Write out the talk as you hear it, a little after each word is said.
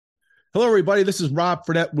Hello, everybody. This is Rob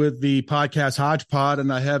Fredette with the podcast Hodgepod,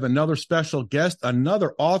 and I have another special guest,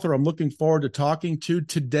 another author I'm looking forward to talking to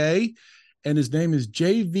today. And his name is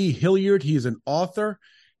J.V. Hilliard. He is an author.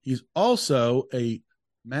 He's also a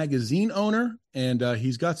magazine owner, and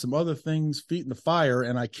he's got some other things, feet in the fire,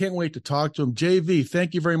 and I can't wait to talk to him. J.V.,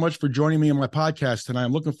 thank you very much for joining me on my podcast tonight.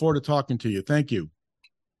 I'm looking forward to talking to you. Thank you.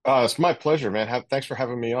 It's my pleasure, man. Thanks for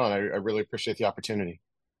having me on. I really appreciate the opportunity.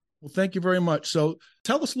 Well, thank you very much. So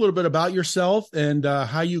tell us a little bit about yourself and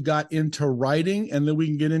how you got into writing, and then we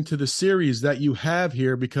can get into the series that you have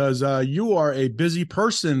here because you are a busy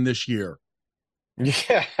person this year.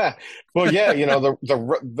 Yeah. Well, yeah,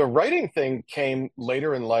 the writing thing came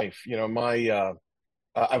later in life.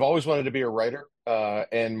 I've always wanted to be a writer,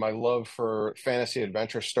 and my love for fantasy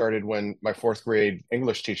adventure started when my fourth grade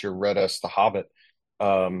English teacher read us The Hobbit.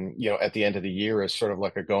 At the end of the year as sort of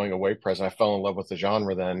like a going away present. I fell in love with the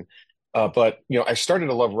genre then. But I started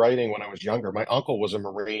to love writing when I was younger. My uncle was a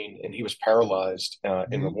Marine and he was paralyzed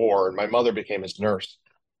in the Mhm. war, and my mother became his nurse.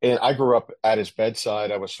 And I grew up at his bedside.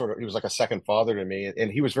 He was like a second father to me,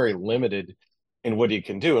 and he was very limited in what he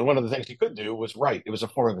can do. And one of the things he could do was write. It was a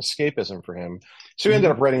form of escapism for him. So he ended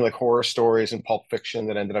Mhm. up writing like horror stories and pulp fiction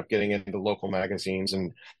that ended up getting into local magazines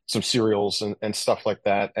and some serials and stuff like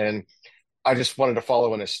that. And I just wanted to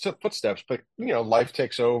follow in his footsteps, but life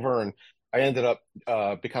takes over, and I ended up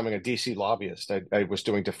becoming a DC lobbyist. I was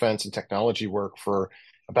doing defense and technology work for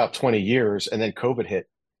about 20 years, and then COVID hit,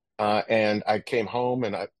 and I came home,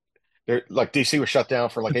 and like DC was shut down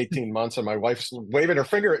for like 18 months, and my wife's waving her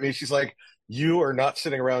finger at me. She's like, "You are not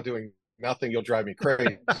sitting around doing nothing. You'll drive me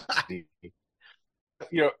crazy."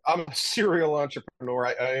 I'm a serial entrepreneur.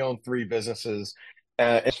 I own three businesses.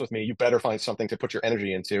 It's with me. You better find something to put your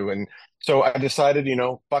energy into. And so I decided,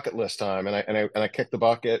 bucket list time, and I kicked the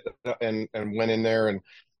bucket and went in there and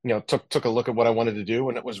took a look at what I wanted to do,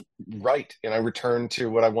 and it was right. And I returned to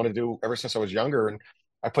what I wanted to do ever since I was younger. And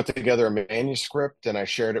I put together a manuscript and I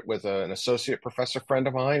shared it with an associate professor friend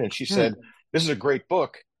of mine, and she Hmm. said, "This is a great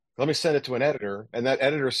book. Let me send it to an editor." And that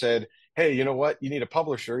editor said, "Hey, you know what? You need a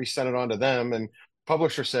publisher." He sent it on to them, and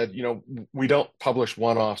publisher said, we don't publish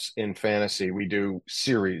one-offs in fantasy. We do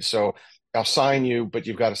series. So I'll sign you, but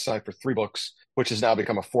you've got to sign for three books, which has now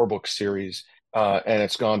become a four-book series. And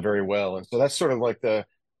it's gone very well. And so that's sort of like the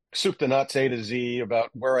soup to nuts, A to Z,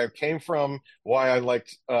 about where I came from, why I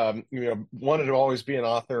liked, wanted to always be an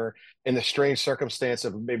author, in the strange circumstance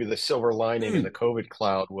of maybe the silver lining in the Hmm. COVID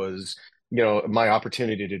cloud was, my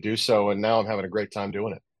opportunity to do so. And now I'm having a great time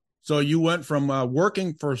doing it. So you went from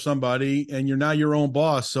working for somebody and you're now your own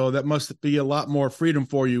boss. So that must be a lot more freedom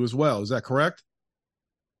for you as well. Is that correct?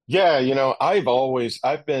 Yeah,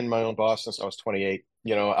 I've been my own boss since I was 28.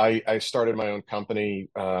 I started my own company,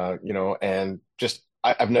 and just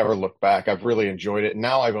I've never looked back. I've really enjoyed it.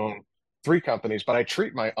 Now I've owned three companies, but I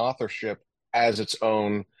treat my authorship as its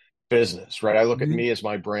own business, right? I look at Mhm. me as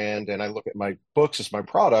my brand, and I look at my books as my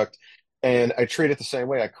product, and I treat it the same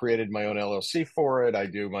way. I created my own LLC for it. I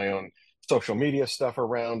do my own social media stuff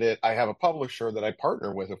around it. I have a publisher that I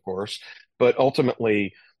partner with, of course, but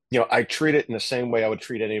ultimately, I treat it in the same way I would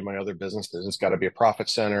treat any of my other businesses. It's got to be a profit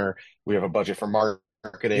center. We have a budget for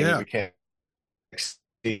marketing. Yeah. We can't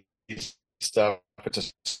exceed stuff. It's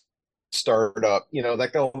a startup,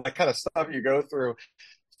 that kind of stuff you go through.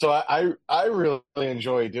 So I really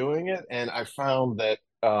enjoy doing it, and I found that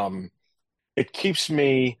it keeps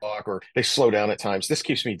me awkward. They slow down at times. This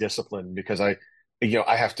keeps me disciplined because I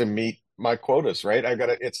have to meet my quotas, right? I got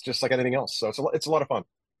to. It's just like anything else. So it's a lot of fun.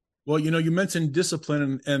 Well, you mentioned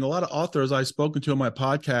discipline, and a lot of authors I've spoken to on my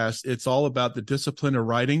podcast, it's all about the discipline of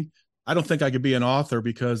writing. I don't think I could be an author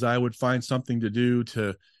because I would find something to do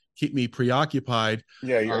to keep me preoccupied.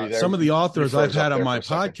 Yeah, are you Some there? of the You authors I've froze had up on there my for a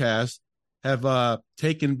second. podcast have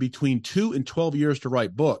taken between 2 and 12 years to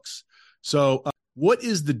write books. So, what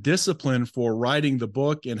is the discipline for writing the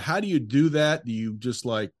book, and how do you do that? Do you just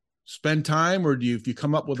like spend time, or if you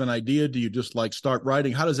come up with an idea, do you just like start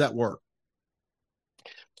writing? How does that work?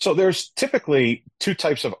 So there's typically two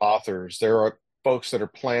types of authors. There are folks that are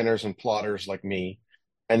planners and plotters like me,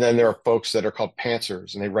 and then there are folks that are called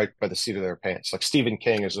pantsers, and they write by the seat of their pants. Like Stephen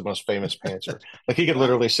King is the most famous pantser. Like he could Wow.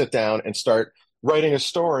 literally sit down and start writing a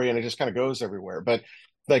story, and it just kind of goes everywhere. But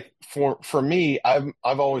like for me, I've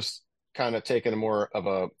always kind of taken a more of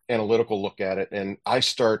a analytical look at it, and I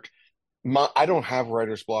don't have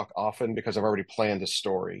writer's block often because I've already planned a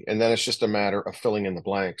story, and then it's just a matter of filling in the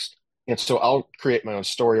blanks. And so I'll create my own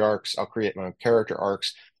story arcs. I'll create my own character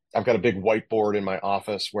arcs. I've got a big whiteboard in my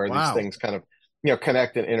office where these Wow. things kind of,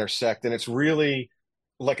 connect and intersect. And it's really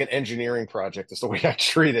like an engineering project is the way I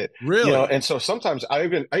treat it, Really? and so sometimes I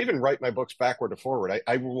even write my books backward to forward.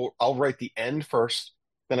 I'll write the end first,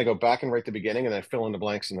 then I go back and write the beginning, and then fill in the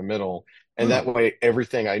blanks in the middle. And Huh. that way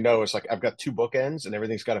everything I know is like I've got two bookends and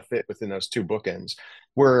everything's got to fit within those two bookends.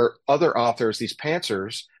 Where other authors, these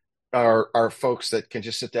pantsers, are folks that can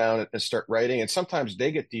just sit down and start writing, and sometimes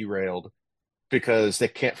they get derailed because they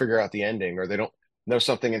can't figure out the ending or they don't know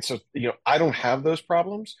something. And so, I don't have those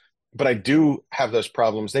problems, but I do have those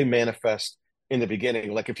problems. They manifest in the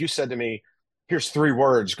beginning. Like if you said to me, here's 3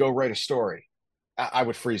 words, go write a story, I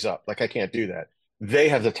would freeze up. Like I can't do that. They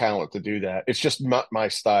have the talent to do that. It's just not my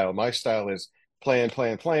style. My style is plan,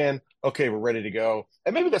 plan, plan. Okay, we're ready to go.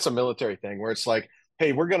 And maybe that's a military thing where it's like,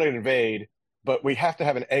 hey, we're going to invade, but we have to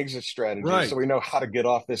have an exit strategy so Right. we know how to get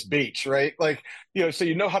off this beach, right? Like,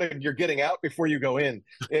 so how to, you're getting out before you go in.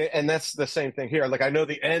 And that's the same thing here. Like I know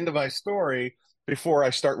the end of my story before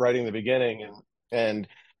I start writing the beginning. And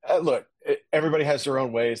look, everybody has their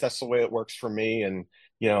own ways. That's the way it works for me. And,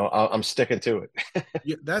 I'm sticking to it.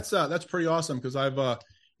 Yeah, that's pretty awesome because I've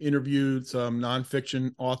interviewed some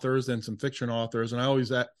nonfiction authors and some fiction authors, and I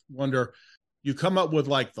always wonder, you come up with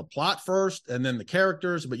like the plot first and then the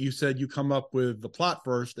characters, but you said you come up with the plot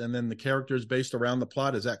first and then the characters based around the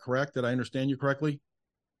plot. Is that correct? Did I understand you correctly?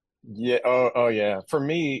 Yeah. Oh, yeah. For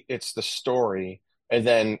me, it's the story, and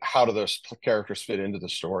then how do those characters fit into the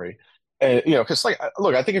story? And because like,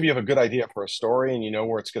 look, I think if you have a good idea for a story and you know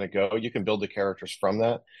where it's going to go, you can build the characters from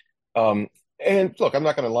that. Um, and look, I'm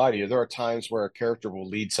not going to lie to you. There are times where a character will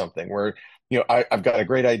lead something where, I've got a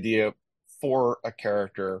great idea for a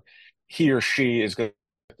character. He or she is going to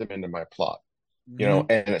put them into my plot, Mm-hmm.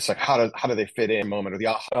 and it's like, how do they fit in moment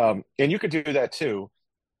or and you could do that too.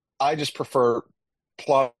 I just prefer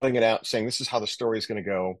plotting it out, saying this is how the story is going to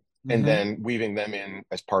go, and Mm-hmm. then weaving them in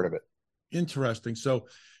as part of it. Interesting. So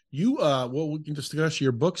you well, we can discuss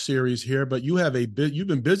your book series here, but you have you've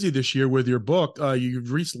been busy this year with your book.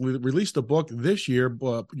 You've recently released a book this year,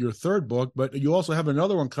 your third book, but you also have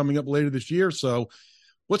another one coming up later this year. So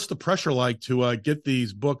what's the pressure like to get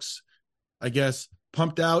these books, I guess,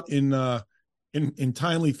 pumped out in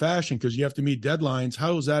timely fashion because you have to meet deadlines?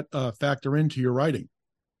 How does that factor into your writing?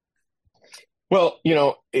 Well,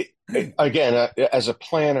 again, as a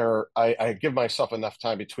planner, I give myself enough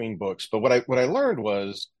time between books. But what I learned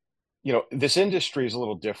was, this industry is a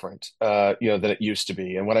little different, than it used to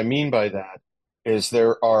be. And what I mean by that is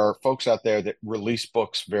there are folks out there that release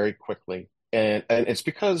books very quickly, and it's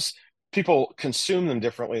because people consume them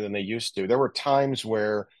differently than they used to. There were times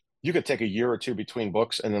where you could take a year or two between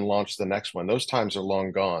books and then launch the next one. Those times are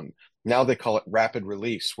long gone. Now they call it rapid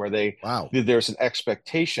release, where Wow. there's an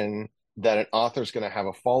expectation that an author is going to have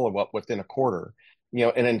a follow up within a quarter.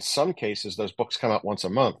 And in some cases, those books come out once a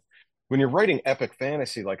month. When you're writing epic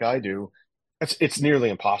fantasy like I do, it's nearly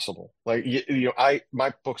impossible. Like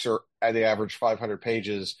my books are at the average 500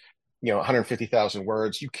 pages, 150,000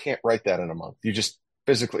 words. You can't write that in a month. You just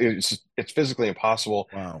physically, it's physically impossible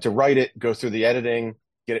Wow. to write it, go through the editing,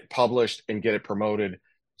 get it published, and get it promoted.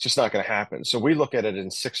 It's just not going to happen. So we look at it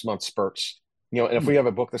in 6 month spurts. And if Hmm. we have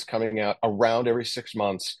a book that's coming out around every 6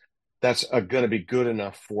 months, that's going to be good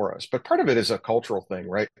enough for us. But part of it is a cultural thing,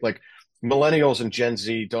 right? Like millennials and Gen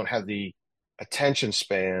Z don't have the attention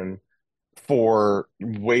span for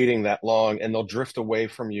waiting that long, and they'll drift away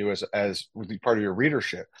from you as part of your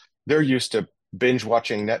readership. They're used to binge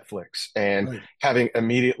watching Netflix and Right. having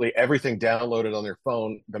immediately everything downloaded on their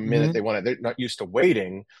phone the minute they Mm-hmm. want it. They're not used to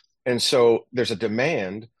waiting. And so there's a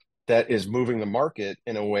demand that is moving the market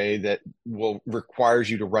in a way that will requires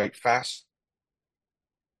you to write fast.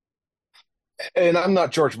 And I'm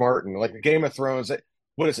not George Martin. Like Game of Thrones,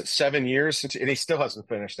 what is it, 7 years since, and he still hasn't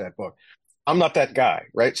finished that book. I'm not that guy,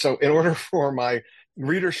 right? So in order for my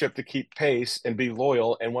readership to keep pace and be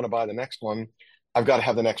loyal and want to buy the next one, I've got to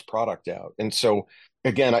have the next product out. And so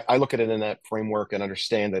again, I look at it in that framework and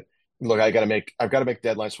understand that look, I've got to make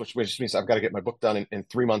deadlines, which means I've got to get my book done in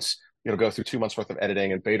 3 months. It'll go through 2 months worth of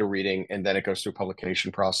editing and beta reading, and then it goes through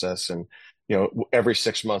publication process. And every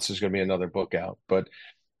 6 months there's going to be another book out. But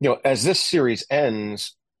as this series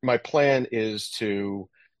ends, my plan is to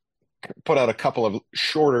put out a couple of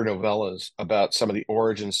shorter novellas about some of the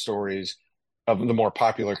origin stories of the more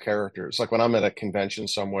popular characters. Like when I'm at a convention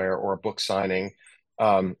somewhere or a book signing,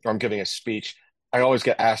 or I'm giving a speech, I always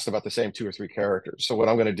get asked about the same 2 or 3 characters. So what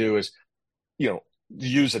I'm going to do is, you know,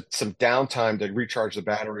 use some downtime to recharge the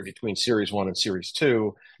battery between series 1 and series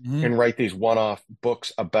 2 Mm-hmm. and write these one-off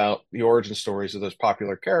books about the origin stories of those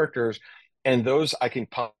popular characters. And those I can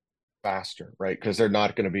pump faster, right? Because they're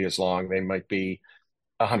not going to be as long. They might be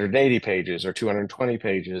 180 pages or 220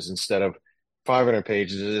 pages instead of 500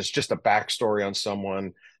 pages. It's just a backstory on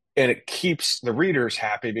someone, and it keeps the readers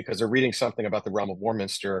happy because they're reading something about the realm of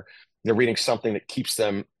Warminster. They're reading something that keeps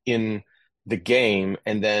them in the game,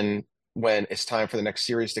 and then when it's time for the next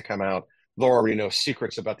series to come out, they'll already know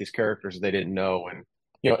secrets about these characters they didn't know. And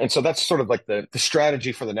and so that's sort of like the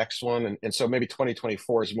strategy for the next one. And so maybe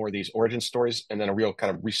 2024 is more of these origin stories, and then a real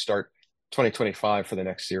kind of restart 2025 for the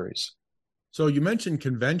next series. So you mentioned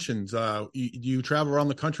conventions. You travel around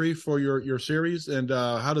the country for your series, and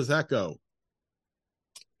how does that go?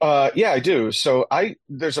 Yeah, I do. So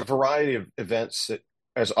there's a variety of events that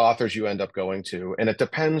as authors you end up going to, and it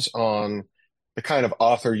depends on the kind of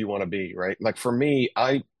author you want to be, right? Like for me,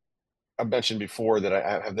 I mentioned before that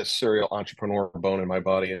I have this serial entrepreneur bone in my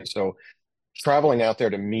body, and so traveling out there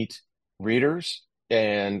to meet readers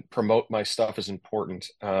and promote my stuff is important,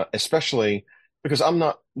 especially because I'm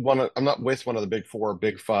not with one of the big four,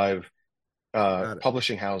 big five Got it.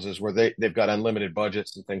 publishing houses where they've got unlimited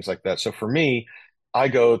budgets and things like that. So for me, I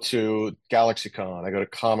go to GalaxyCon, I go to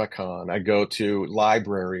Comic Con, I go to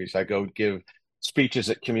libraries, I go give speeches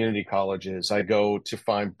at community colleges, I go to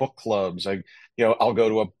find book clubs, I'll go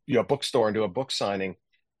to a bookstore and do a book signing.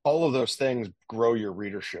 All of those things grow your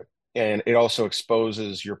readership, and it also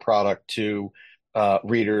exposes your product to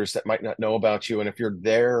readers that might not know about you. And if you're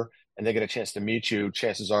there and they get a chance to meet you,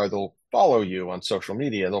 chances are they'll follow you on social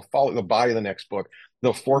media. They'll buy the next book.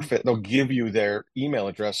 They'll give you their email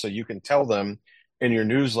address so you can tell them in your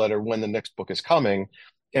newsletter when the next book is coming.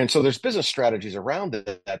 And so there's business strategies around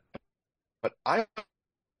that, but I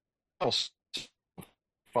also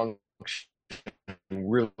function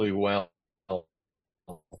really well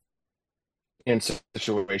in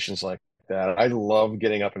situations like that. I love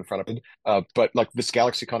getting up in front of it. But like this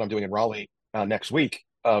GalaxyCon I'm doing in Raleigh next week,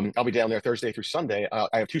 I'll be down there Thursday through Sunday.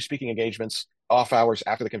 I have two speaking engagements off hours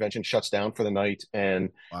after the convention shuts down for the night, and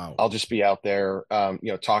Wow. I'll just be out there,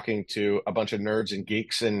 talking to a bunch of nerds and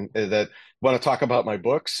geeks and that want to talk about my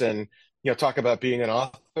books and talk about being an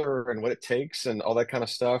author and what it takes and all that kind of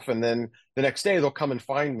stuff. And then the next day they'll come and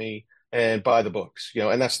find me and buy the books.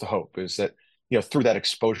 And that's the hope, is that through that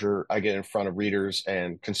exposure, I get in front of readers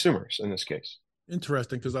and consumers in this case.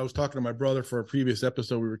 Interesting, because I was talking to my brother for a previous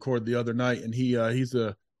episode we recorded the other night, and he's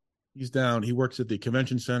down. He works at the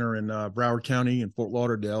convention center in Broward County in Fort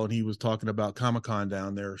Lauderdale, and he was talking about Comic-Con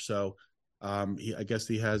down there. So I guess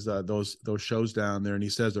he has those shows down there, and he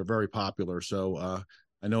says they're very popular. So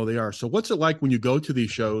I know they are. So what's it like when you go to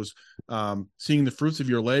these shows, seeing the fruits of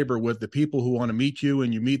your labor with the people who want to meet you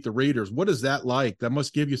and you meet the readers? What is that like? That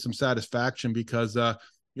must give you some satisfaction because,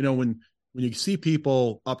 when you see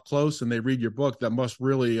people up close and they read your book, that must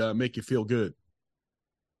really make you feel good.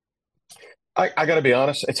 I got to be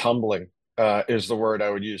honest, it's humbling, is the word I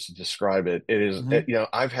would use to describe it. It is, Mm-hmm.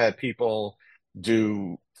 I've had people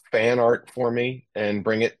do fan art for me and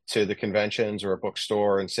bring it to the conventions or a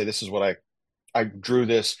bookstore and say, this is what I drew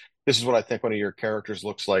this. This is what I think one of your characters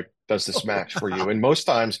looks like. Does this match for you? And most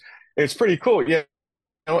times it's pretty cool. Yeah.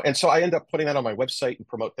 And so I end up putting that on my website and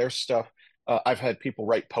promote their stuff. I've had people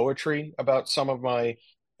write poetry about some of my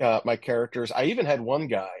characters. I even had one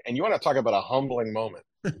guy, and you want to talk about a humbling moment,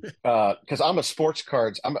 because I'm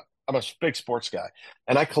a big sports guy,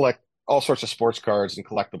 and I collect all sorts of sports cards and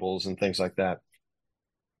collectibles and things like that.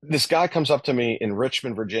 This guy comes up to me in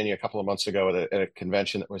Richmond, Virginia, a couple of months ago at a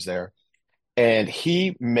convention that was there, and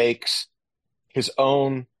he makes his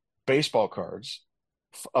own baseball cards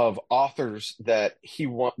of authors that he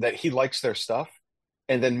likes their stuff,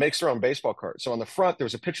 and then makes their own baseball cards. So on the front there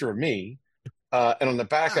was a picture of me, and on the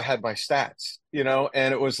back I Wow. had my stats,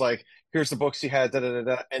 and it was like, here's the books he had, da, da, da,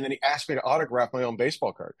 da. And then he asked me to autograph my own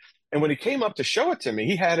baseball card. And when he came up to show it to me,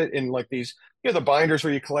 he had it in like these, the binders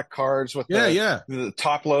where you collect cards with Yeah, yeah. the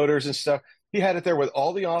top loaders and stuff. He had it there with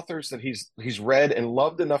all the authors that he's read and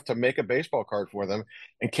loved enough to make a baseball card for them,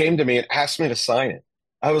 and came to me and asked me to sign it.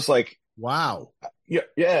 I was like, Wow. yeah,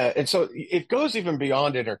 yeah. And so it goes even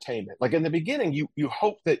beyond entertainment. Like in the beginning, you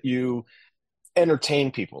hope that you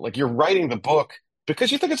entertain people. Like you're writing the book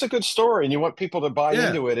because you think it's a good story and you want people to buy Yeah.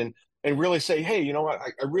 into it and really say, hey, you know what?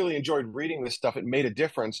 I really enjoyed reading this stuff. It made a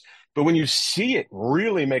difference. But when you see it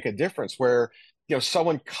really make a difference, where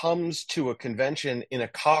someone comes to a convention in a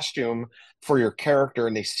costume for your character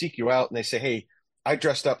and they seek you out and they say, hey, I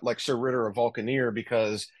dressed up like Sir Ritter of Vulcaneer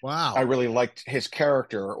because I Wow. really liked his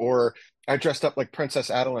character, or I dressed up like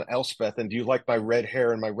Princess Adeline Elspeth, and do you like my red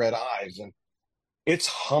hair and my red eyes? And it's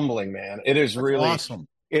humbling, man. It is That's really, awesome.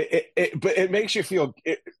 but it makes you feel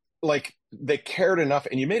like they cared enough,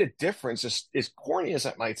 and you made a difference. As corny as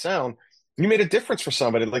that might sound, you made a difference for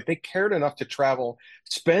somebody. Like they cared enough to travel,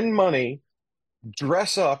 spend money,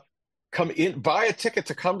 dress up, come in, buy a ticket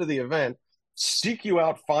to come to the event, seek you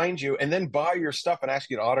out, find you, and then buy your stuff and ask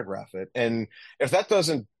you to autograph it. And if that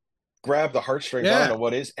doesn't grab the heartstrings, I don't Yeah. know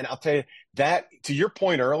what is. And I'll tell you that, to your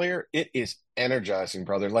point earlier, it is energizing,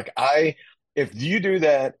 brother. Like if you do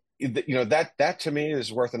that, that to me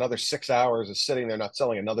is worth another 6 hours of sitting there not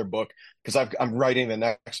selling another book, because I'm writing the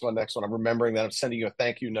next one. I'm remembering that, I'm sending you a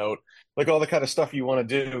thank you note, like all the kind of stuff you want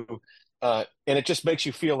to do. And it just makes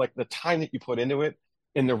you feel like the time that you put into it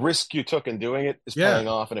and the risk you took in doing it is Yeah. paying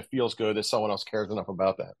off, and it feels good that someone else cares enough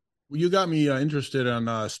about that. Well, you got me interested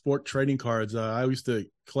in sport trading cards. I used to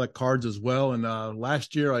collect cards as well. And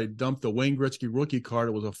last year I dumped the Wayne Gretzky rookie card.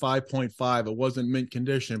 It was a 5.5. It wasn't mint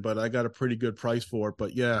condition, but I got a pretty good price for it.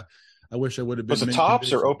 But yeah, I wish I would have been Was it mint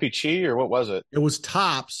Tops or condition. OPC or what was it? It was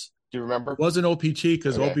Tops. Do you It remember? wasn't OPG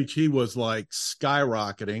because Okay. OPG was like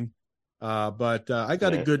skyrocketing. But I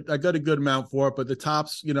got Yeah. I got a good amount for it. But the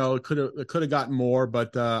Tops, it could have gotten more.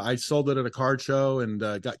 But I sold it at a card show and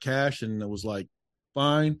got cash, and it was like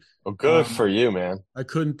fine. Well, good for you, man. I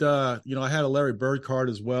couldn't, I had a Larry Bird card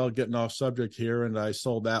as well, getting off subject here, and I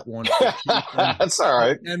sold that one for cheap. That's all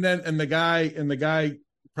right. And the guy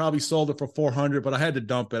probably sold it for 400, but I had to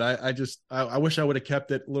dump it. I wish I would have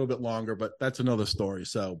kept it a little bit longer, but that's another story.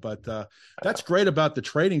 So, but that's great about the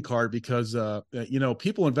trading card because,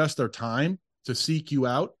 people invest their time to seek you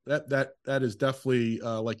out. That is definitely,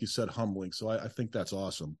 like you said, humbling. So I think that's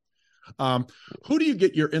awesome. Who do you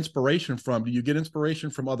get your inspiration from? Do you get inspiration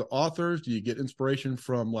from other authors? Do you get inspiration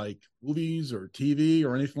from like movies or TV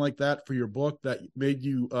or anything like that for your book that made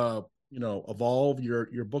you, evolve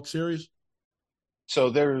your book series? So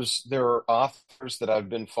there are authors that I've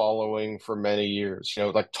been following for many years.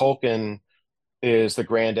 Like Tolkien is the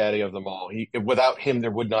granddaddy of them all. Without him,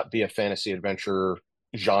 there would not be a fantasy adventure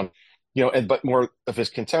genre. But more of his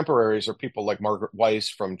contemporaries are people like Margaret Weiss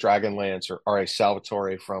from Dragonlance, or R.A.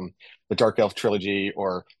 Salvatore from the Dark Elf trilogy,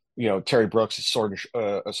 or Terry Brooks' Sword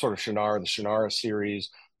of Shannara, the Shannara series,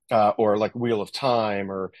 or like Wheel of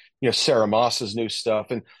Time, or Sarah Moss's new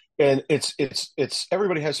stuff, and it's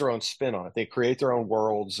everybody has their own spin on it. They create their own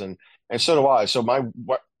worlds, and so do I. So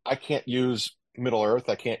I can't use Middle Earth,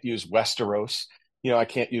 I can't use Westeros, I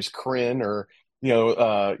can't use Kryn or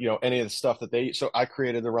any of the stuff that they. So I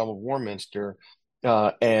created the realm of Warminster,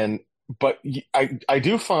 but I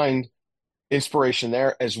do find inspiration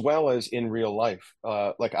there as well as in real life.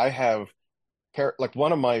 Like I have, like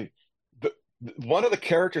one of the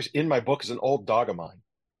characters in my book is an old dog of mine.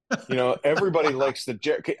 Everybody likes the.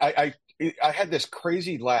 I had this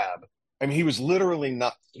crazy lab. I mean, he was literally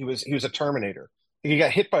nuts. He was a Terminator. He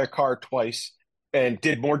got hit by a car twice and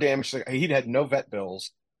did more damage. He'd had no vet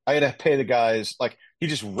bills. I had to pay the guys. Like he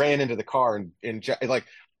just ran into the car and like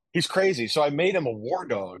he's crazy. So I made him a war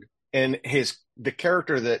dog, and the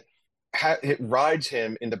character that it rides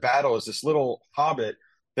him into battle is this little hobbit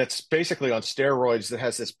that's basically on steroids, that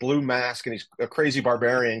has this blue mask, and he's a crazy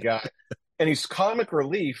barbarian guy, and he's comic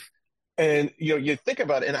relief. And you think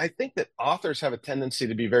about it, and I think that authors have a tendency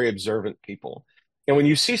to be very observant people. And when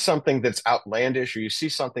you see something that's outlandish, or you see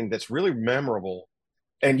something that's really memorable,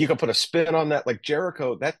 and you can put a spin on that, like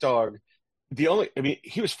Jericho, that dog,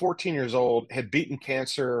 he was 14 years old, had beaten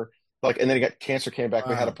cancer, like, and then he got cancer, came back.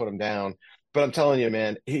 We had to Wow. put him down. But I'm telling you,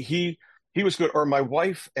 man, he was good. Or my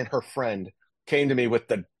wife and her friend came to me with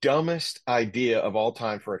the dumbest idea of all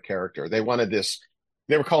time for a character. They wanted this.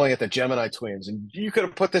 They were calling it the Gemini twins, and you could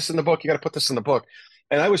have put this in the book. You got to put this in the book.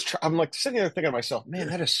 And I'm like sitting there thinking to myself, man,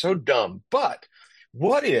 that is so dumb. But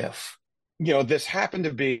what if, this happened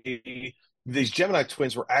to be these Gemini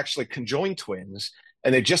twins were actually conjoined twins,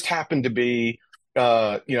 and they just happened to be,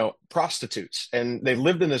 prostitutes, and they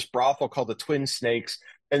lived in this brothel called the Twin Snakes,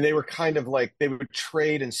 and they were kind of like they would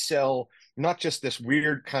trade and sell not just this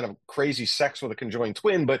weird kind of crazy sex with a conjoined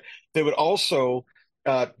twin, but they would also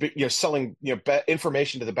selling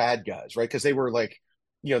information to the bad guys, right? Because they were like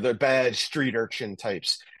the bad street urchin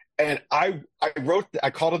types. And I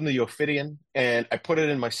called him the Ophidian, and I put it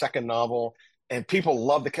in my second novel, and people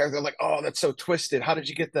love the character. They're like, oh, that's so twisted, how did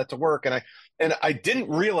you get that to work? And I didn't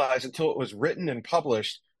realize until it was written and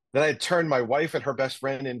published that I had turned my wife and her best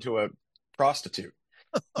friend into a prostitute.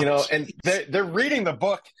 And they're reading the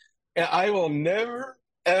book, and I will never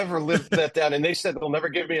ever live that down. And they said they'll never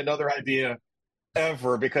give me another idea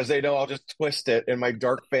ever, because they know I'll just twist it in my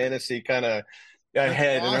dark fantasy kind of That's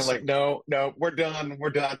head. And they're like, awesome. no, we're done. We're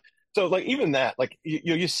done. So like even that, like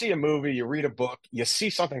you see a movie, you read a book, you see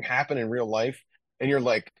something happen in real life, and you're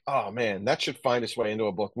like, oh man, that should find its way into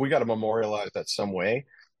a book. We got to memorialize that some way.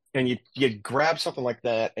 And you grab something like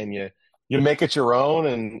that, and you make it your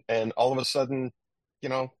own, and all of a sudden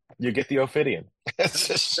you get the Ophidian. It's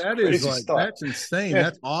just That is crazy like, stuff. that's insane. Yeah.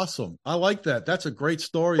 That's awesome. I like that. That's a great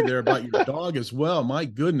story there about your dog as well. My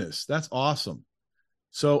goodness, that's awesome.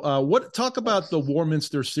 So, what talk about the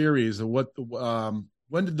Warminster series and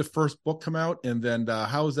when did the first book come out, and then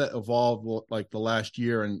how has that evolved like the last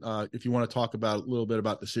year? And if you want to talk about a little bit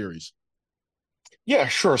about the series. Yeah,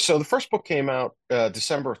 sure. So the first book came out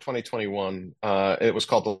December of 2021. It was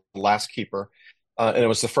called The Last Keeper, and it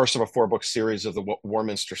was the first of a four-book series of the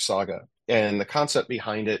Warminster saga. And the concept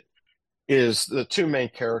behind it is the two main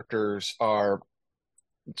characters are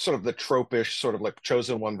sort of the tropish, sort of like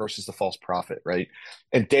chosen one versus the false prophet, right?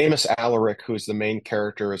 And Damus Alaric, who's the main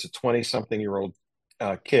character, is a 20-something-year-old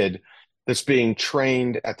kid that's being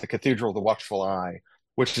trained at the Cathedral of the Watchful Eye,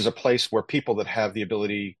 which is a place where people that have the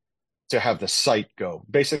ability to have the sight go,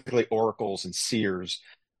 basically oracles and seers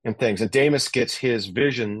and things. And Damus gets his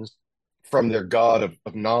visions from their god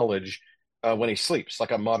of knowledge when he sleeps,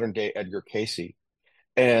 like a modern day Edgar Casey.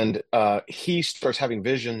 And he starts having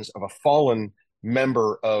visions of a fallen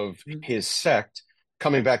member of his sect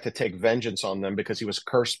coming back to take vengeance on them because he was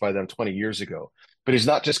cursed by them 20 years ago. But he's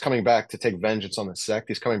not just coming back to take vengeance on the sect,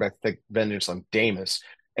 he's coming back to take vengeance on Damus.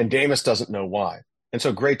 And Damus doesn't know why. And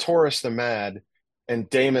so Grey Taurus the Mad and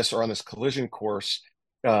Damus are on this collision course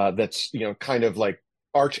that's kind of like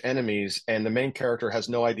arch enemies, and the main character has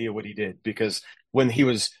no idea what he did because when he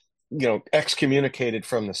was excommunicated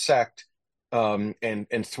from the sect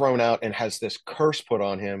and thrown out and has this curse put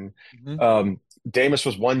on him, Damus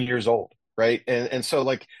was 1 year old, right? And so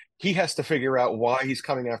like he has to figure out why he's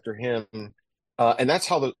coming after him, and that's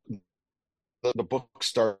how the book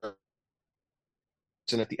starts.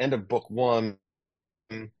 And at the end of book one,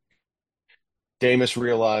 Damus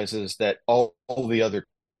realizes that all the other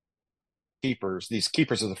keepers, these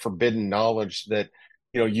keepers of the forbidden knowledge that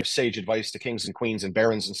use sage advice to kings and queens and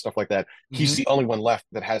barons and stuff like that. He's the only one left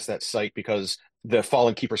that has that sight because the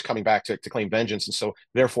fallen keeper's coming back to claim vengeance, and so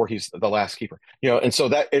therefore he's the last keeper. And so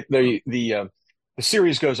the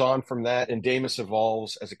series goes on from that, and Damus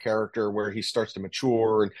evolves as a character where he starts to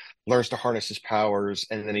mature and learns to harness his powers,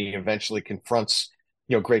 and then he eventually confronts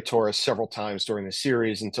Grey Taurus several times during the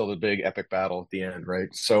series until the big epic battle at the end, right?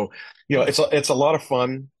 So it's a lot of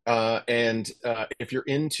fun, and if you're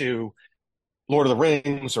into Lord of the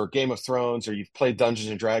Rings or Game of Thrones, or you've played Dungeons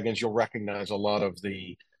and Dragons, you'll recognize a lot of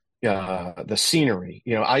the scenery.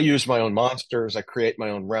 I use my own monsters, I create my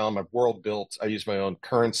own realm, I've world built, I use my own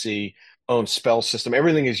currency, own spell system.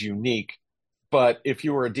 Everything is unique. But if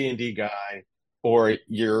you were a D&D guy or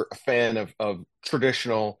you're a fan of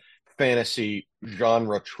traditional fantasy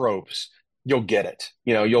genre tropes, you'll get it.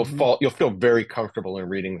 You'll feel very comfortable in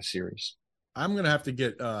reading the series. I'm gonna have to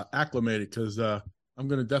get acclimated because I'm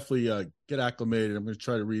going to definitely get acclimated. I'm going to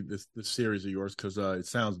try to read this series of yours because it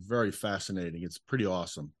sounds very fascinating. It's pretty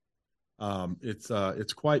awesome.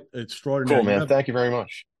 It's quite extraordinary. Cool, man. Thank you very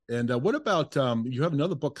much. And what about you have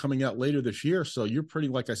another book coming out later this year? So you're pretty,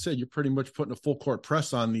 like I said, you're pretty much putting a full court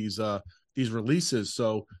press on these releases.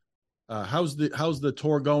 So how's the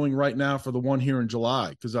tour going right now for the one here in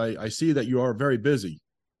July? Because I see that you are very busy.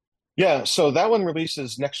 Yeah, so that one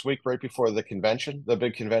releases next week, right before the convention, the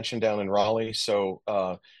big convention down in Raleigh. So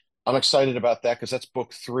I'm excited about that because that's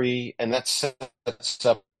book 3, and that sets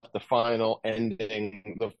up the final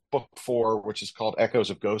ending. The book 4, which is called Echoes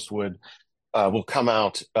of Ghostwood, will come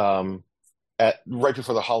out at right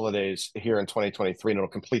before the holidays here in 2023, and it'll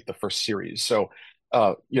complete the first series. So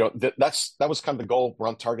that was kind of the goal. We're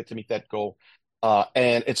on target to meet that goal.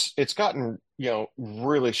 And it's gotten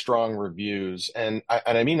really strong reviews, and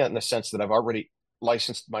I mean that in the sense that I've already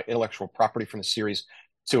licensed my intellectual property from the series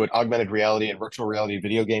to an augmented reality and virtual reality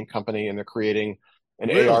video game company, and they're creating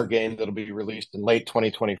an AR game that'll be released in late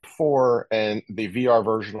 2024, and the VR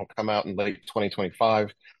version will come out in late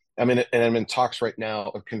 2025. I'm in talks right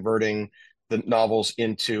now of converting the novels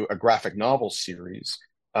into a graphic novel series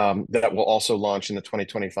that will also launch in the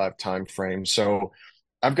 2025 timeframe. So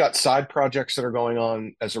I've got side projects that are going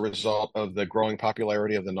on as a result of the growing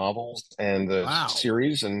popularity of the novels and the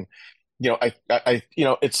series. And,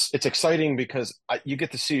 it's exciting because you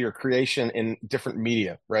get to see your creation in different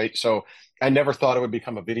media, right? So I never thought it would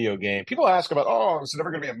become a video game. People ask about, oh, is it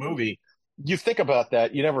ever going to be a movie? You think about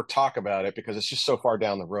that. You never talk about it because it's just so far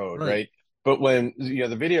down the road, right? But when,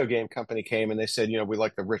 the video game company came and they said, we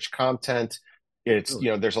like the rich content. It's,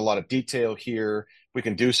 there's a lot of detail here. We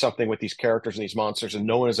can do something with these characters and these monsters, and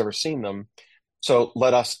no one has ever seen them. So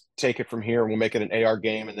let us take it from here, and we'll make it an AR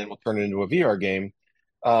game, and then we'll turn it into a VR game.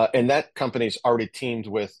 And that company's already teamed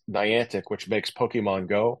with Niantic, which makes Pokemon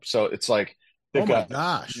Go. So it's like they've got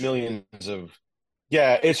millions of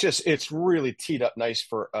Yeah, it's really teed up nice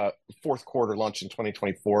for fourth quarter launch in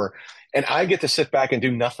 2024, and I get to sit back and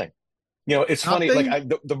do nothing. It's funny. Like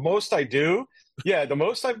Nothing. the most I do, yeah, the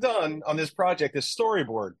most I've done on this project is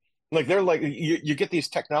storyboard. Like they're like you get these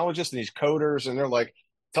technologists and these coders, and they're like,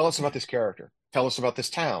 tell us about this character, tell us about this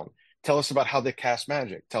town, tell us about how they cast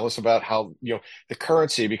magic, tell us about how the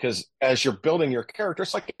currency. Because as you're building your character,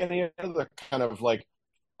 it's like any other kind of like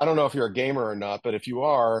I don't know if you're a gamer or not, but if you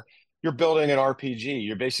are, you're building an RPG.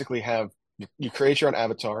 You basically you create your own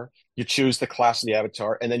avatar, you choose the class of the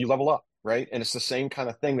avatar, and then you level up, right? And it's the same kind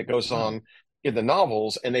of thing that goes Wow. on in the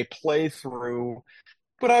novels, and they play through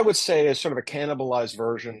what I would say is sort of a cannibalized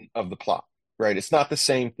version of the plot, right? It's not the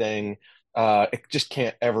same thing. It just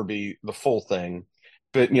can't ever be the full thing.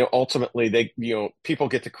 But ultimately, people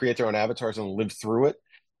get to create their own avatars and live through it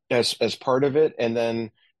as part of it, and then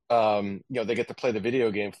they get to play the video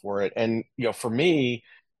game for it. And for me,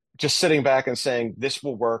 just sitting back and saying this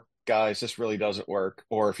will work, guys, this really doesn't work,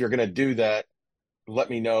 or if you're going to do that, let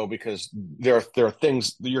me know because there are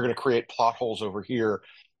things that you're going to create plot holes over here.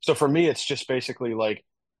 So for me, it's just basically like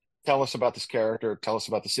tell us about this character, tell us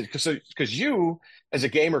about the city, because you as a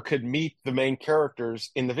gamer could meet the main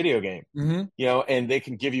characters in the video game, Hmm. and they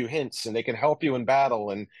can give you hints and they can help you in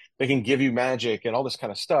battle and they can give you magic and all this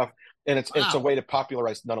kind of stuff. And it's a Wow. way to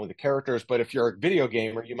popularize not only the characters, but if you're a video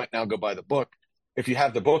gamer, you might now go buy the book. If you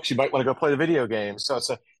have the books, you might want to go play the video game. So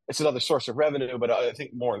it's another source of revenue. But I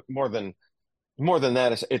think more than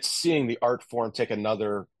that, it's seeing the art form take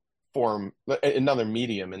another form, another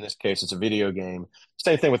medium. In this case, it's a video game.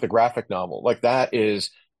 Same thing with the graphic novel. Like that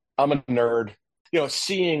is, I'm a nerd.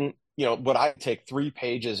 Seeing what I take 3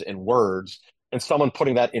 pages in words and someone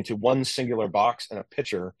putting that into one singular box and a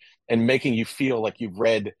picture and making you feel like you've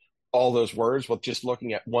read all those words with just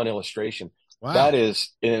looking at one illustration. That Wow.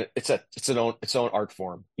 is, it's its own art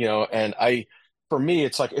form. And for me,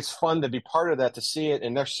 it's like it's fun to be part of that, to see it,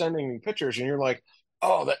 and they're sending me pictures, and you're like,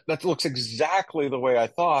 oh, that looks exactly the way I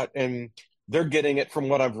thought, and they're getting it from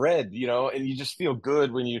what I've read, and you just feel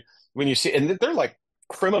good when you see, and they're like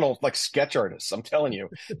criminal like sketch artists. I'm telling you,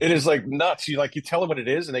 it is like nuts. You tell them what it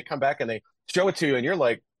is, and they come back and they show it to you, and you're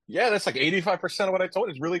like, yeah, that's like 85% of what I told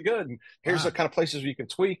you. It's really good, and here's the Wow. kind of places where you can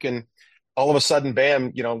tweak, and all of a sudden,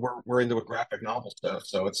 bam, we're into a graphic novel stuff.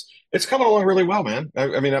 So it's coming along really well, man.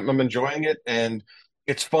 I mean, I'm enjoying it, and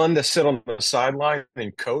it's fun to sit on the sideline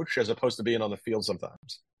and coach as opposed to being on the field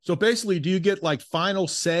sometimes. So basically, do you get like final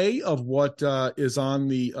say of what is on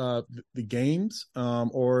the games,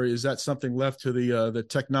 or is that something left to the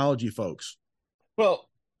technology folks? Well,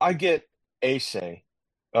 I get a say,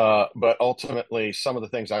 but ultimately, some of the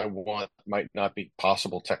things I want might not be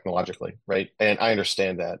possible technologically, right? And I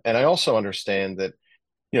understand that, and I also understand that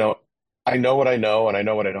you know, I know what I know and I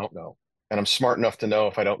know what I don't know. And I'm smart enough to know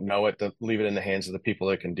if I don't know it, to leave it in the hands of the people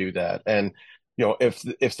that can do that. And,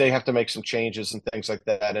 if they have to make some changes and things like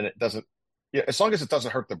that, and it doesn't, as long as it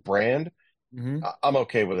doesn't hurt the brand, Hmm. I'm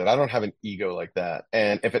okay with it. I don't have an ego like that.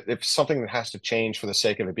 And if something that has to change for the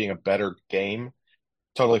sake of it being a better game,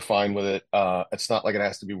 totally fine with it. It's not like it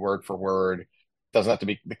has to be word for word. Doesn't have to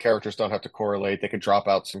be, the characters don't have to correlate. They could drop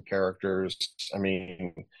out some characters. I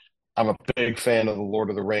mean, I'm a big fan of the Lord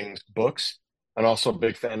of the Rings books. I'm also a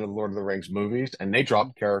big fan of the Lord of the Rings movies, and they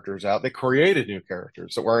dropped characters out. They created new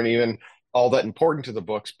characters that weren't even all that important to the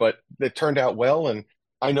books, but they turned out well, and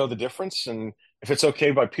I know the difference. And if it's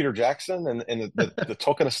okay by Peter Jackson and the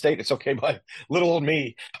Tolkien estate, it's okay by little old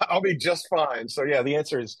me. I'll be just fine. So yeah, the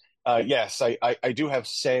answer is yes. I do have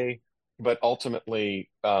say, but ultimately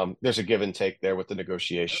there's a give and take there with the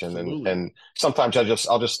negotiation, and Absolutely. and sometimes I'll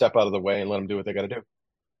just step out of the way and let them do what they got to do.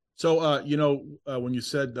 So, when you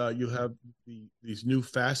said you have these new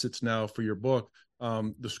facets now for your book,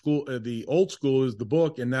 the old school is the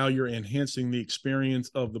book, and now you're enhancing the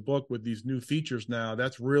experience of the book with these new features. Now,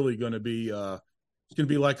 that's really going to be it's going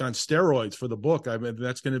to be like on steroids for the book. I mean,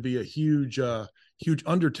 that's going to be a huge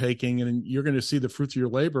undertaking, and you're going to see the fruits of your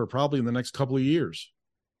labor probably in the next couple of years.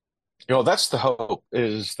 That's the hope,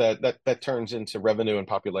 is that turns into revenue and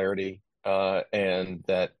popularity, and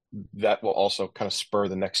that will also kind of spur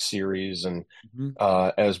the next series. And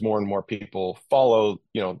Mhm. as more and more people follow,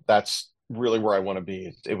 that's really where I want to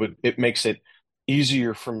be. It makes it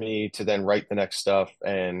easier for me to then write the next stuff,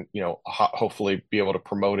 and hopefully be able to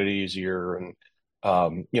promote it easier. And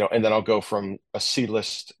and then I'll go from a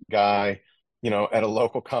C-list guy, at a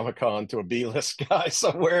local Comic Con, to a B-list guy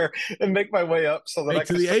somewhere, and make my way up so that Right I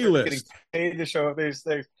to can the A start getting list. paid to show up these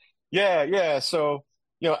things. Yeah, yeah. So,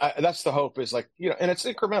 that's the hope, is like, and it's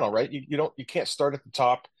incremental, right? You can't start at the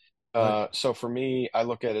top. Right. So for me, I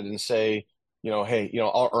look at it and say, hey,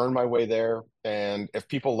 I'll earn my way there. And if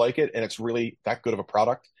people like it and it's really that good of a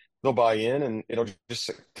product, they'll buy in, and it'll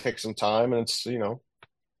just take some time. And it's,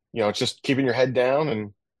 it's just keeping your head down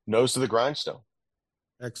and nose to the grindstone.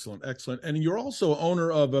 Excellent, excellent. And you're also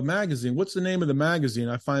owner of a magazine. What's the name of the magazine?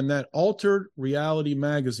 I find that Altered Reality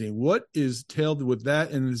Magazine. What is tailed with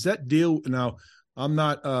that? And does that deal now? I'm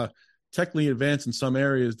not technically advanced in some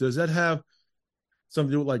areas. Does that have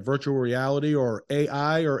something to do with like virtual reality or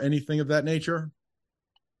AI or anything of that nature?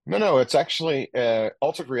 No, it's actually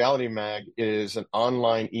Altered Reality Mag is an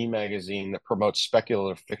online e-magazine that promotes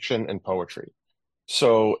speculative fiction and poetry.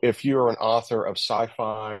 So if you're an author of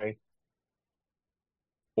sci-fi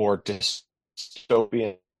or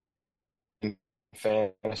dystopian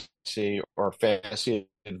fantasy or fantasy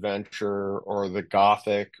adventure or the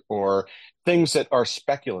gothic or things that are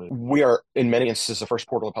speculative, we are in many instances the first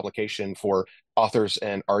portal of publication for authors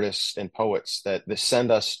and artists and poets that they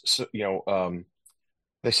send us,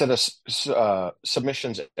 they send us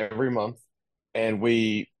submissions every month, and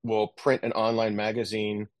we will print an online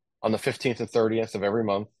magazine on the 15th and 30th of every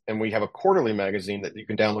month. And we have a quarterly magazine that you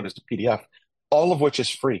can download as a PDF, all of which is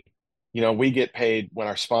free. We get paid when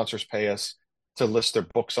our sponsors pay us to list their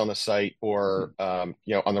books on the site, or, on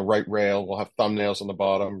the right rail. We'll have thumbnails on the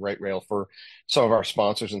bottom, right rail for some of our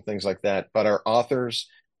sponsors and things like that. But our authors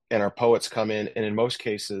and our poets come in, and in most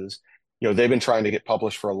cases, they've been trying to get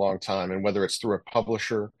published for a long time. And whether it's through a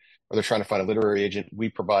publisher or they're trying to find a literary agent, we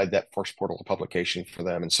provide that first portal to publication for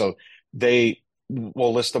them. And so they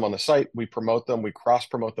will list them on the site. We promote them. We cross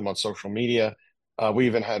promote them on social media. We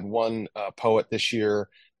even had one poet this year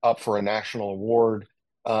up for a national award.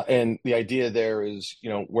 And the idea there is,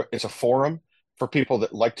 it's a forum for people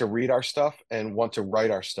that like to read our stuff and want to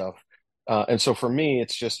write our stuff. And so for me,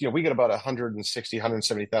 it's just, we get about 160,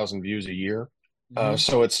 170,000 views a year.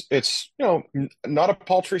 So it's not a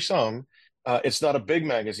paltry sum. It's not a big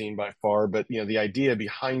magazine by far, but the idea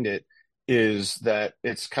behind it is that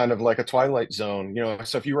it's kind of like a Twilight Zone.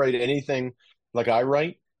 So if you write anything like I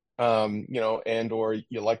write, and or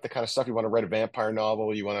you like the kind of stuff, you want to write a vampire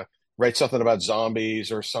novel, you want to write something about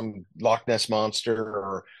zombies or some Loch Ness monster,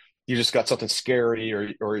 or you just got something scary,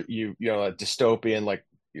 or a dystopian, like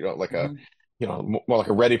like a more like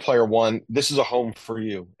a Ready Player One. This is a home for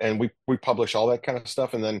you, and we publish all that kind of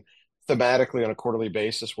stuff, and then thematically on a quarterly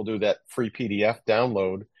basis, we'll do that free PDF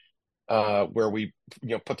download where we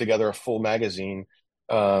put together a full magazine,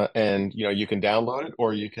 and you can download it,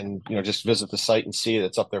 or you can just visit the site and see it.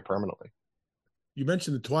 It's up there permanently. You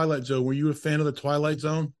mentioned the Twilight Zone. Were you a fan of the Twilight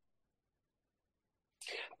Zone?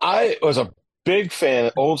 I was a big fan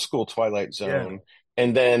of old school Twilight Zone,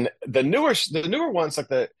 and then the newer ones like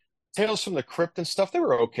the Tales from the Crypt and stuff, they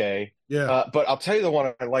were okay. Yeah. But I'll tell you the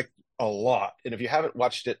one I like a lot, and if you haven't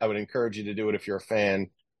watched it, I would encourage you to do it if you're a fan,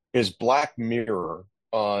 is Black Mirror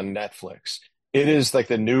on Netflix. It is like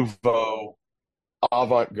the nouveau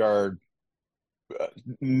avant-garde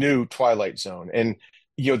new Twilight Zone. And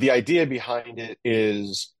the idea behind it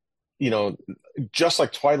is, just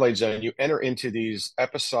like Twilight Zone, you enter into these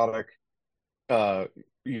episodic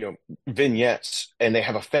vignettes, and they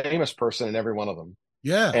have a famous person in every one of them.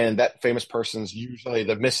 Yeah. And that famous person's usually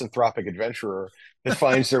the misanthropic adventurer that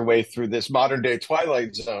finds their way through this modern day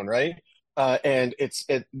Twilight Zone, right? And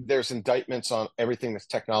there's indictments on everything that's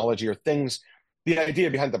technology or things. The idea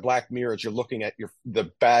behind the Black Mirror is you're looking at the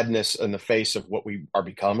badness in the face of what we are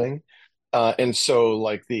becoming. And so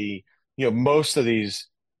like most of these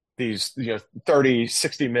 30,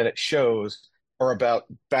 60-minute shows are about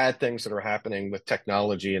bad things that are happening with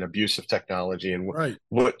technology and abuse of technology, and right.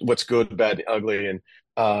 what's good, bad, ugly,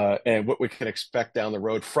 and what we can expect down the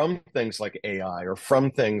road from things like AI, or from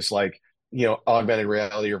things like augmented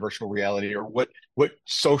reality or virtual reality, or what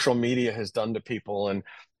social media has done to people. And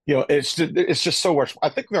it's just so much. I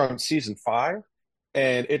think they're on season 5,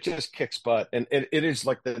 and it just kicks butt. And it is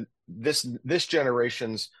like this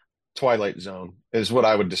generation's Twilight Zone is what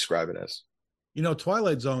I would describe it as.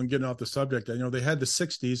 Twilight Zone, getting off the subject, they had the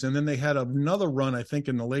 60s, and then they had another run, I think,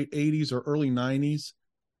 in the late 80s or early 90s.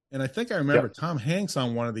 And I think I remember Tom Hanks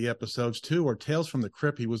on one of the episodes too, or Tales from the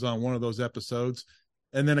Crypt. He was on one of those episodes.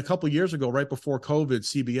 And then a couple of years ago, right before COVID,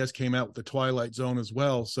 CBS came out with the Twilight Zone as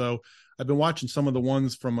well. So I've been watching some of the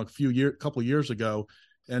ones from a couple of years ago,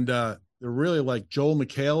 and they're really like Joel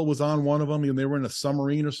McHale was on one of them, and they were in a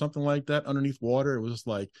submarine or something like that underneath water. It was just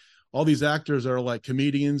like all these actors are like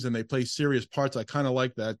comedians, and they play serious parts. I kind of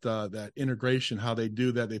like that integration, how they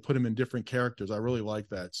do that. They put them in different characters. I really like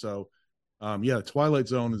that. So, Twilight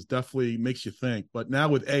Zone is definitely makes you think. But now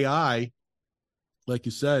with AI, like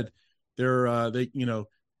you said,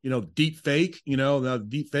 deep fake. Now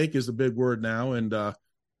deep fake is a big word now, and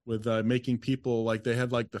with making people like they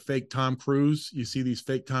had like the fake Tom Cruise. You see these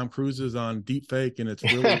fake Tom Cruises on deep fake, and it's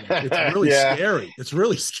really Yeah, scary. It's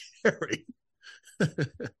really scary.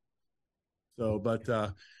 So, but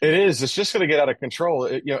it is. It's just going to get out of control,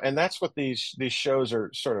 and that's what these shows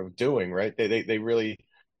are sort of doing, right? They really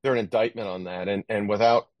they're an indictment on that, and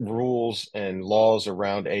without rules and laws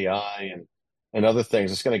around AI and other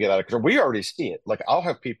things, it's going to get out of control. We already see it. Like I'll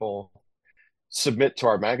have people submit to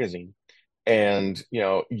our magazine, and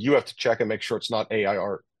you have to check and make sure it's not AI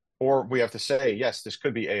art, or we have to say yes, this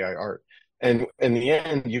could be AI art, and in the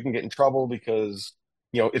end, you can get in trouble because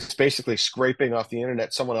it's basically scraping off the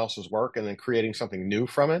internet someone else's work and then creating something new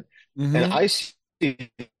from it. And mm-hmm. I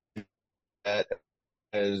see that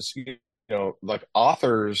as like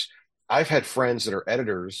authors. I've had friends that are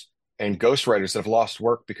editors and ghostwriters that have lost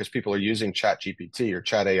work because people are using Chat GPT or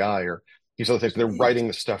Chat AI or these other things. They're writing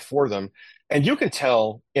the stuff for them, and you can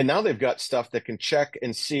tell. And now they've got stuff that can check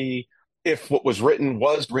and see if what was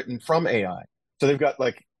written from AI. So they've got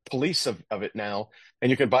like police of it now,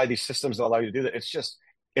 and you can buy these systems that allow you to do that.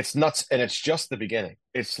 It's nuts, and it's just the beginning.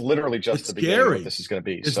 It's literally just It's the beginning of what scary. this is going to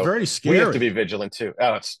be. It's So very we have to scary. be vigilant too.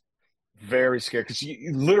 Oh, it's very scary because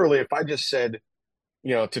literally, if I just said,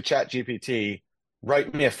 to Chat GPT,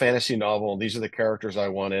 write me a fantasy novel. These are the characters I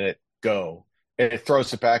want in it. Go. And it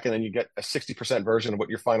throws it back, and then you get a 60% version of what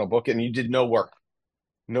your final book, and you did no work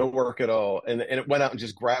at all. And it went out and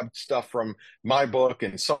just grabbed stuff from my book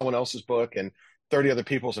and someone else's book and 30 other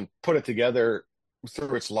people's and put it together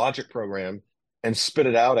through its logic program and spit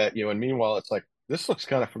it out at you. And meanwhile, it's like, this looks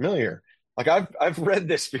kind of familiar. Like I've read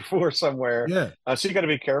this before somewhere. Yeah. So you got to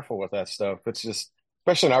be careful with that stuff. It's just,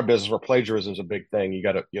 especially in our business where plagiarism is a big thing. You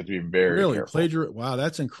have to be very Really? careful. Wow,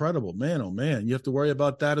 that's incredible. Man, oh man. You have to worry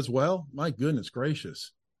about that as well? My goodness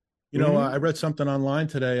gracious. I read something online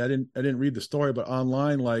today. I didn't read the story, but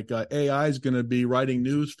online, like AI is going to be writing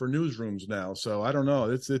news for newsrooms now. So I don't know.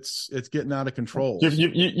 It's getting out of control.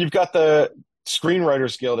 You've got the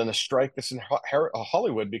Screenwriters Guild and the strike that's in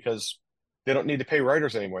Hollywood because they don't need to pay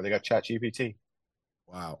writers anymore. They got Chat GPT.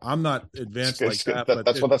 Wow, I'm not advanced like that, but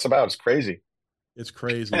That's what that's about. It's crazy. It's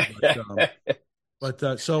crazy.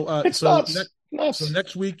 It's So nuts.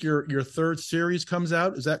 next week your third series comes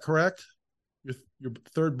out. Is that correct? Your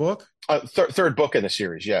third book? Third book in the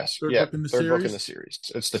series. Yes. Book in the Third book in series. the series.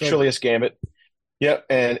 It's the Trillius Gambit. Yep.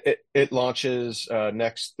 And it launches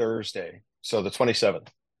next Thursday. So the 27th.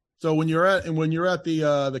 So when you're at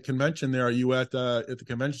the convention there, are you at the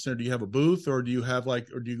convention center? Do you have a booth, or do you have or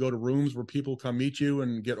do you go to rooms where people come meet you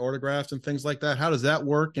and get autographs and things like that? How does that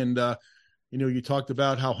work? And you talked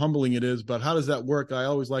about how humbling it is, but how does that work? I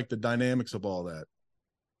always like the dynamics of all that.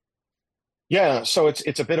 Yeah, so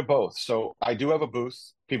it's a bit of both. So I do have a booth.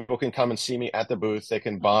 People can come and see me at the booth. They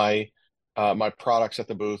can buy my products at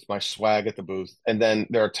the booth, my swag at the booth. And then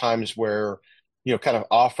there are times where, kind of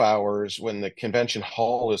off hours when the convention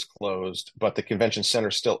hall is closed, but the convention center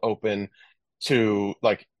is still open to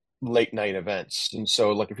like late night events. And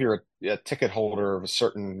so like if you're a ticket holder of a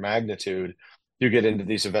certain magnitude, you get into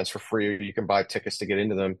these events for free, or you can buy tickets to get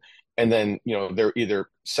into them. And then, they're either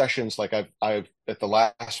sessions like I've at the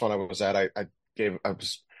last one I was at, I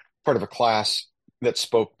was part of a class that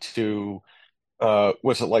spoke to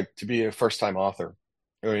what's it like to be a first time author,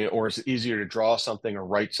 or is it easier to draw something or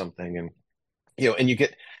write something? And and you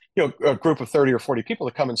get a group of 30 or 40 people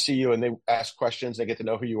to come and see you, and they ask questions, they get to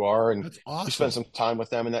know who you are, and That's awesome. you spend some time with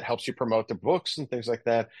them, and that helps you promote their books and things like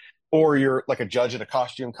that. Or you're like a judge at a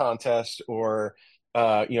costume contest, or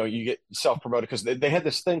you get self-promoted because they had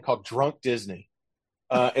this thing called Drunk Disney.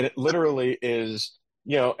 And it literally is,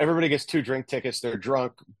 everybody gets 2 drink tickets. They're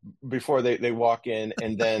drunk before they walk in.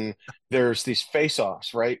 And then there's these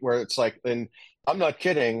face-offs, right? Where it's like, and I'm not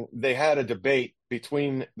kidding. They had a debate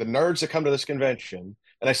between the nerds that come to this convention.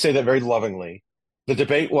 And I say that very lovingly. The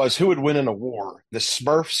debate was who would win in a war, the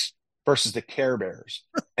Smurfs versus the Care Bears.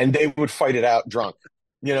 And they would fight it out drunk.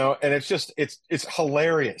 And it's just, it's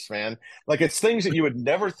hilarious, man. Like it's things that you would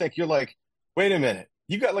never think. You're like, wait a minute,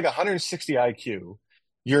 you got like 160 IQ.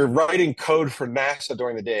 You're writing code for NASA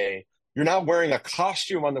during the day. You're now wearing a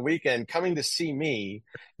costume on the weekend, coming to see me,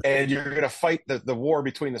 and you're going to fight the war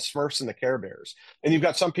between the Smurfs and the Care Bears. And you've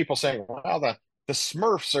got some people saying, wow, the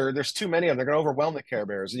Smurfs there's too many of them. They're going to overwhelm the Care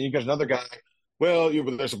Bears. And you got another guy, well,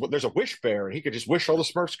 there's a wish bear, and he could just wish all the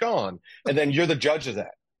Smurfs gone. And then you're the judge of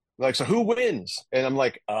that. Like, so who wins? And I'm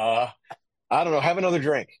like, I don't know. Have another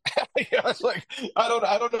drink. It's like, I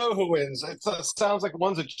don't know who wins. It sounds like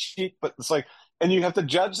one's a cheat, but it's like, and you have to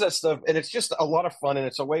judge that stuff. And it's just a lot of fun. And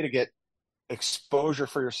it's a way to get exposure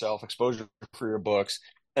for yourself, exposure for your books,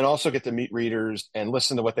 and also get to meet readers and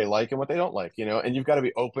listen to what they like and what they don't like, and you've got to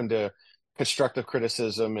be open to constructive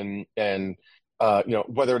criticism and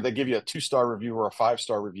whether they give you a 2-star review or a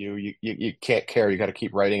 5-star review, you can't care. You got to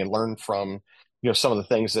keep writing and learn from some of the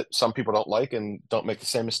things that some people don't like, and don't make the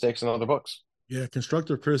same mistakes in other books. Yeah,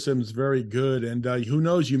 constructive criticism is very good. And who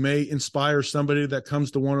knows, you may inspire somebody that comes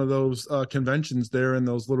to one of those conventions there in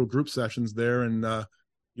those little group sessions there, and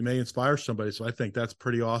you may inspire somebody. So I think that's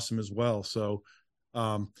pretty awesome as well. So,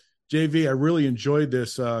 JV, I really enjoyed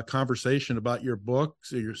this conversation about your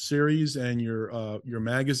books, your series, and your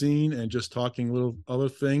magazine, and just talking little other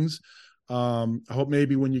things. I hope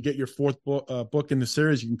maybe when you get your fourth book in the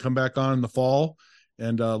series, you can come back on in the fall.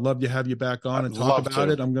 And love to have you back on and talk about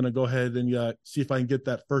it. I'm going to go ahead and see if I can get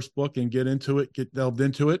that first book and get delved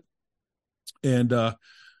into it. And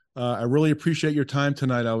I really appreciate your time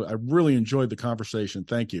tonight. I really enjoyed the conversation.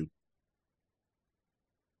 Thank you.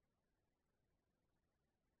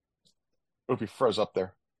 Hope you froze up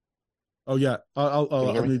there. Oh yeah,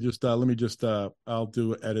 let me just I'll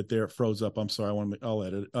do edit there. It froze up. I'm sorry. I'll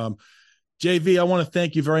edit it. JV, I want to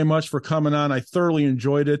thank you very much for coming on. I thoroughly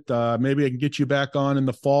enjoyed it. Maybe I can get you back on in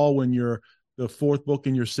the fall when the fourth book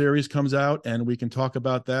in your series comes out, and we can talk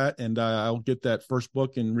about that. And I'll get that first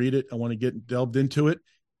book and read it. I want to get delved into it,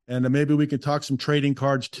 and maybe we can talk some trading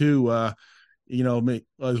cards too,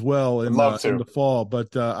 as well in the fall.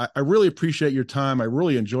 But I really appreciate your time. I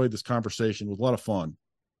really enjoyed this conversation. It was a lot of fun.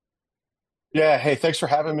 Yeah. Hey, thanks for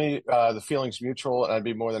having me. The feeling's mutual, and I'd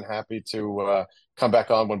be more than happy to come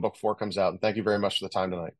back on when book 4 comes out. And thank you very much for the time tonight.